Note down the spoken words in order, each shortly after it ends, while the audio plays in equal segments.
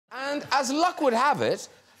And as luck would have it,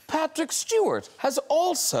 Patrick Stewart has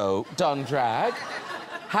also done drag.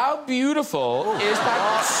 How beautiful is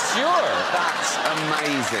Patrick Stewart? That's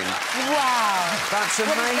amazing. Wow. That's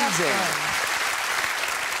amazing.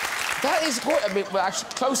 That is quite... I mean, well, actually,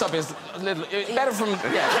 close-up is a little... better from...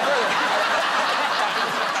 Yeah.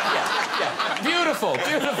 Yeah. Beautiful,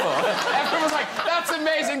 beautiful. Everyone was like, that's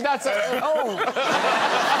amazing, that's...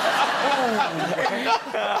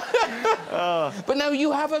 But now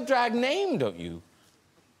you have a drag name, don't you?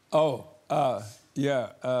 Oh,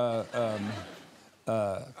 yeah,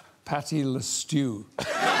 Patty LeStew.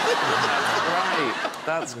 Great.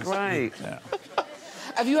 That's great. Yeah.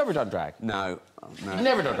 Have you ever done drag? No. No. You've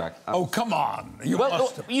never done drag? Oh, come on. You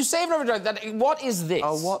must have. You say you've never done that. What is this?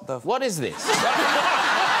 Oh, what the... What is this?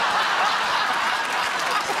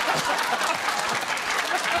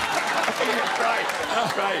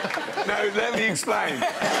 Right. No, let me explain.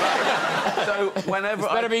 So whenever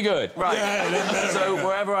It's better be good. Right. Yeah, So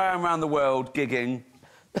wherever I am around the world gigging,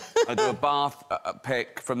 I do a bath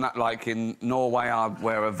pick from that. Like in Norway, I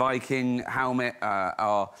wear a Viking helmet.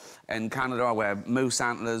 Or in Canada, I wear moose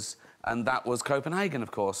antlers. And that was Copenhagen,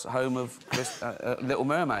 of course, home of Little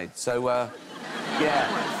Mermaid. So,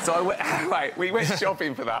 yeah. So I went... Right, we went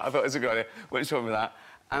shopping for that. I thought it was a good idea. Went shopping for that.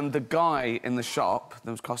 And the guy in the shop,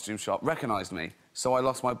 the costume shop, recognised me. So I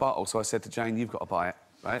lost my bottle. So I said to Jane, you've got to buy it,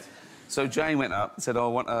 right? So Jane went up and said, oh, I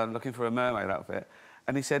want, looking for a mermaid outfit.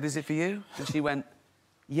 And he said, is it for you? And she went,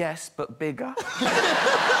 yes, but bigger.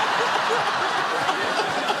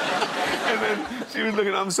 And then she was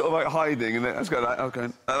looking, I'm sort of like hiding, and then I was going,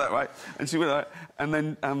 right. And she went like, and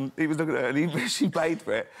then he was looking at her, and she paid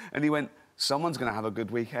for it, and he went, someone's going to have a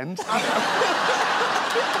good weekend.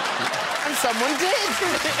 And someone did.